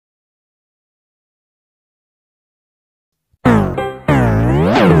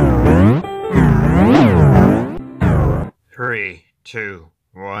2,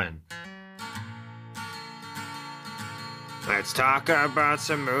 1. Let's talk about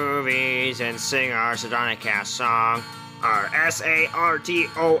some movies and sing our Sardonicast song. Our Sartoncat,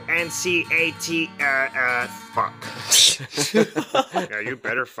 fuck. Yeah, you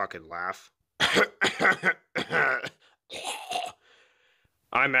better fucking laugh.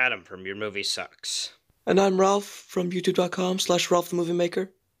 I'm Adam from Your Movie Sucks. And I'm Ralph from youtube.com/Ralph the Movie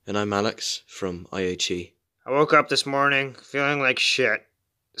Maker. And I'm Alex from IHE. I woke up this morning feeling like shit.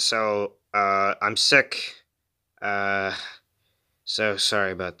 So, I'm sick. So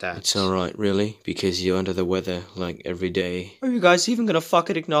sorry about that. It's alright, really, because you're under the weather, like, every day. Are you guys even gonna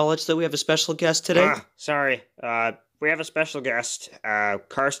fucking acknowledge that we have a special guest today? Sorry. We have a special guest,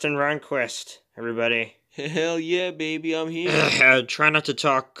 Karsten Runquist, everybody. Hell yeah, baby, I'm here. Try not to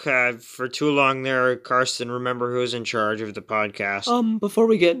talk for too long there, Karsten. Remember who's in charge of the podcast. Before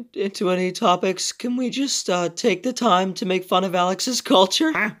we get into any topics, can we just take the time to make fun of Alex's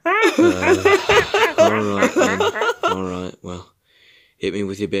culture? Alright, then. Alright, well, hit me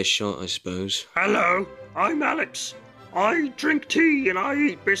with your best shot, I suppose. Hello, I'm Alex. I drink tea and I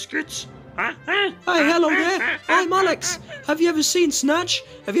eat biscuits. Hi, hello there. I'm Alex. Have you ever seen Snatch?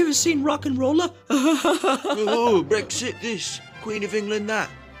 Have you ever seen Rock and Roller? Oh, Brexit this, Queen of England that.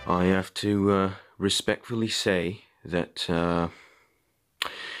 I have to respectfully say that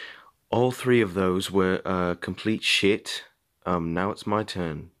all three of those were complete shit. Now it's my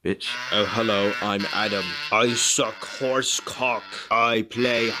turn, bitch. Oh, hello, I'm Adam. I suck horse cock. I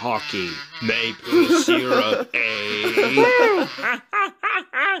play hockey. Maple syrup, eh?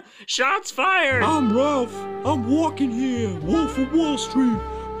 Shots fired! I'm Ralph. I'm walking here. Wolf of Wall Street.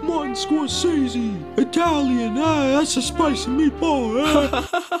 Martin Scorsese. Italian. That's a spicy meatball.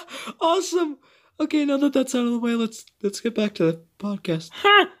 Awesome. Okay, now that that's out of the way, let's get back to the podcast.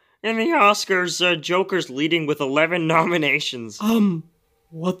 In the Oscars, Joker's leading with 11 nominations.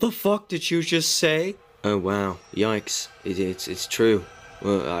 What the fuck did you just say? Oh wow, yikes! It's true.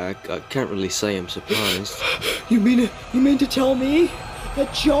 Well, I can't really say I'm surprised. You mean to tell me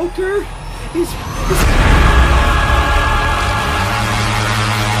that Joker is...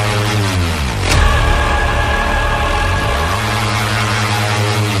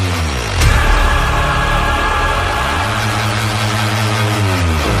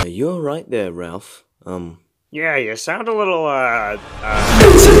 You're right there, Ralph. Yeah, you sound a little, It's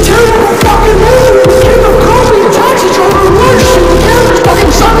a terrible fucking movie! The king of comedy, taxi driver, worship, the characters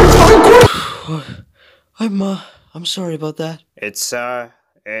fucking suckers, fucking I'm sorry about that. It's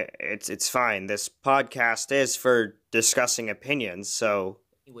fine. This podcast is for discussing opinions, so...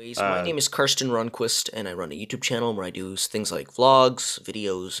 Anyways, my name is Karsten Runquist, and I run a YouTube channel where I do things like vlogs,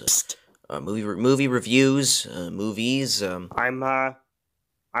 videos, movie reviews, movies,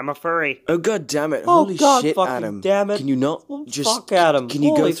 I'm a furry. Oh god damn it! Oh, Holy God shit, fucking Adam! damn it. Can you not Well, just fuck Adam. Can you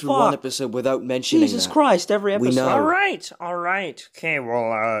Holy go through fuck. one episode without mentioning Jesus that? Christ, every episode. We know. All right. Okay,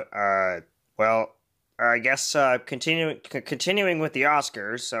 well, I guess, continuing with the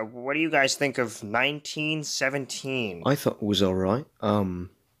Oscars, what do you guys think of 1917? I thought it was alright.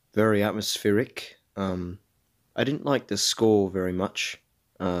 Very atmospheric. I didn't like the score very much.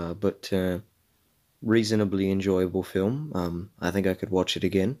 But reasonably enjoyable film. I think I could watch it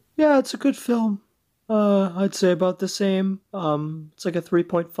again. Yeah, it's a good film. I'd say about the same. It's like a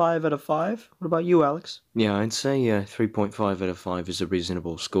 3.5 out of 5. What about you, Alex? Yeah, I'd say 3.5 out of 5 is a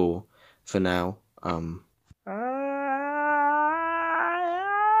reasonable score for now.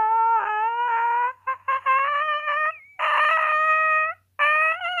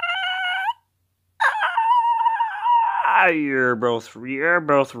 You're both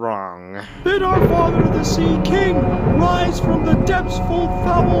wrong. Bid our father the sea king rise from the depths full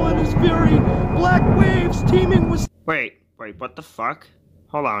foul and his very black waves teeming with... Wait, what the fuck?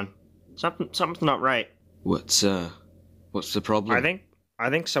 Hold on. Something's not right. What's the problem? I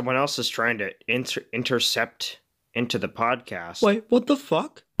think someone else is trying to intercept into the podcast. Wait, what the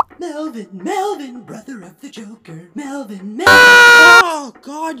fuck? Melvin, brother of the Joker. Melvin. Oh,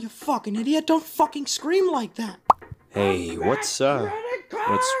 God, you fucking idiot. Don't fucking scream like that. Hey, what's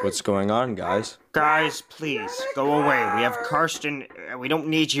going on, guys? Guys, please, go away. We have Karsten. We don't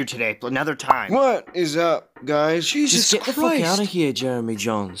need you today. Another time. What is up, guys? Jesus Just get the fuck out of here, Jeremy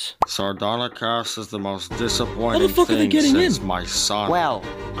Johns. Sardonicast is the most disappointing fuck are they thing getting since in? my son. Well,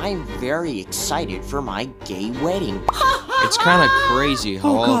 I'm very excited for my gay wedding. Ha ha! It's kind of crazy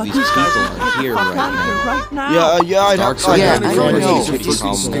how all of these people are here right now. Yeah, I'd have to. Yeah, I Dark don't know.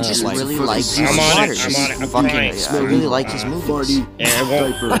 Side I just like, really like I'm his on it, waters. I'm on it, I'm Fucking, trying. I really like his movies. Yeah, it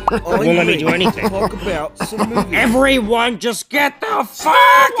won't let me do anything. Talk about some movies. Everyone just get the fuck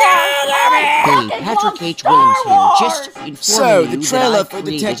out of Hey, Patrick H. Williams here. Just informing So, the you trailer that for I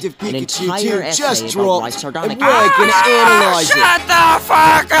created Detective an Pikachu entire 2 essay just about dropped, why and Sardonicast we're gonna analyze it. Shut the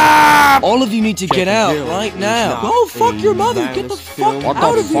fuck up! All of you need to get out right now. Go fuck your mother. Get the fuck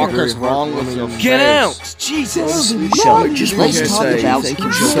out of here. What the fuck is wrong with your Get face? out! Jesus. So, let's talk about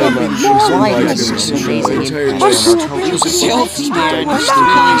why this is amazing and I'll tell you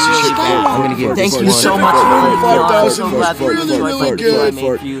I'm gonna give Thank this you one so much for I'm so glad you enjoyed the video I made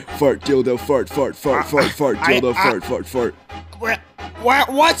for you. Fart, dildo, fart, dildo, fart.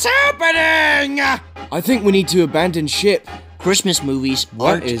 What's happening? I think we need to abandon ship. Christmas movies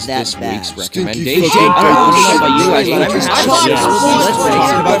aren't that bad. recommendation?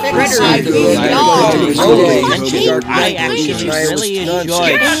 I actually really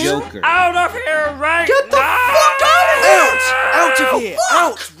enjoyed Joker. Out of here right Get the fuck out of here! Out of here!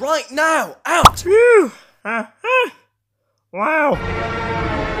 Out right now! Out! Wow.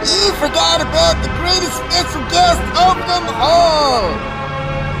 You forgot about the greatest special guest of them all!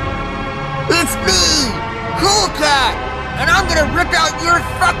 It's me, Cool Cat, and I'm gonna rip out your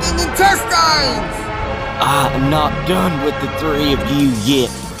fucking intestines! I'm not done with the three of you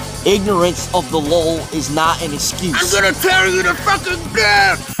yet. Ignorance of the law is not an excuse. I'm gonna tear you to fucking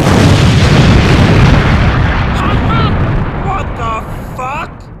bits! What the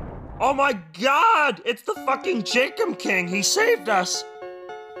fuck? Oh my god! It's the fucking Jacob King! He saved us!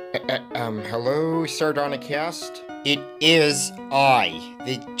 Hello, Sardonicast? It is I,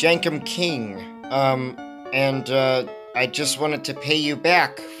 the Jankum King. I just wanted to pay you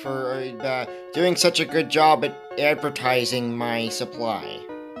back for, doing such a good job at advertising my supply.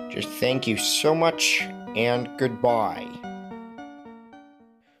 Just thank you so much, and goodbye.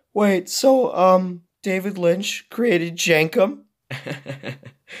 Wait, so, David Lynch created Jankum?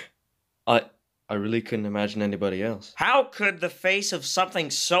 I really couldn't imagine anybody else. How could the face of something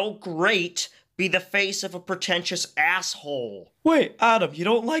so great be the face of a pretentious asshole? Wait, Adam, you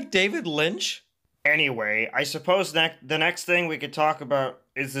don't like David Lynch? Anyway, I suppose the next thing we could talk about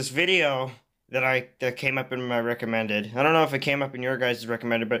is this video that came up in my recommended. I don't know if it came up in your guys'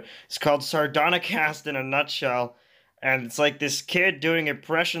 recommended, but it's called Sardonicast in a nutshell, and it's like this kid doing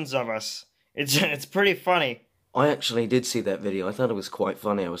impressions of us. It's pretty funny. I actually did see that video. I thought it was quite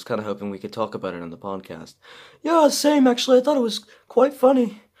funny. I was kind of hoping we could talk about it on the podcast. Yeah, same, actually. I thought it was quite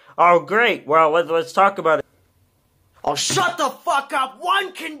funny. Oh, great. Well, let's talk about it. Oh, shut the fuck up!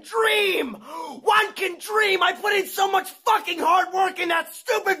 One can dream! One can dream! I put in so much fucking hard work in that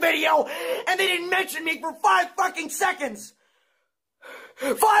stupid video, and they didn't mention me for 5 fucking seconds!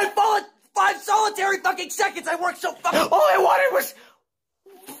 5 solitary fucking seconds I worked so fucking— all I wanted was—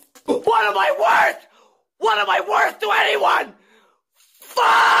 what am I worth? What am I worth to anyone? Fuck!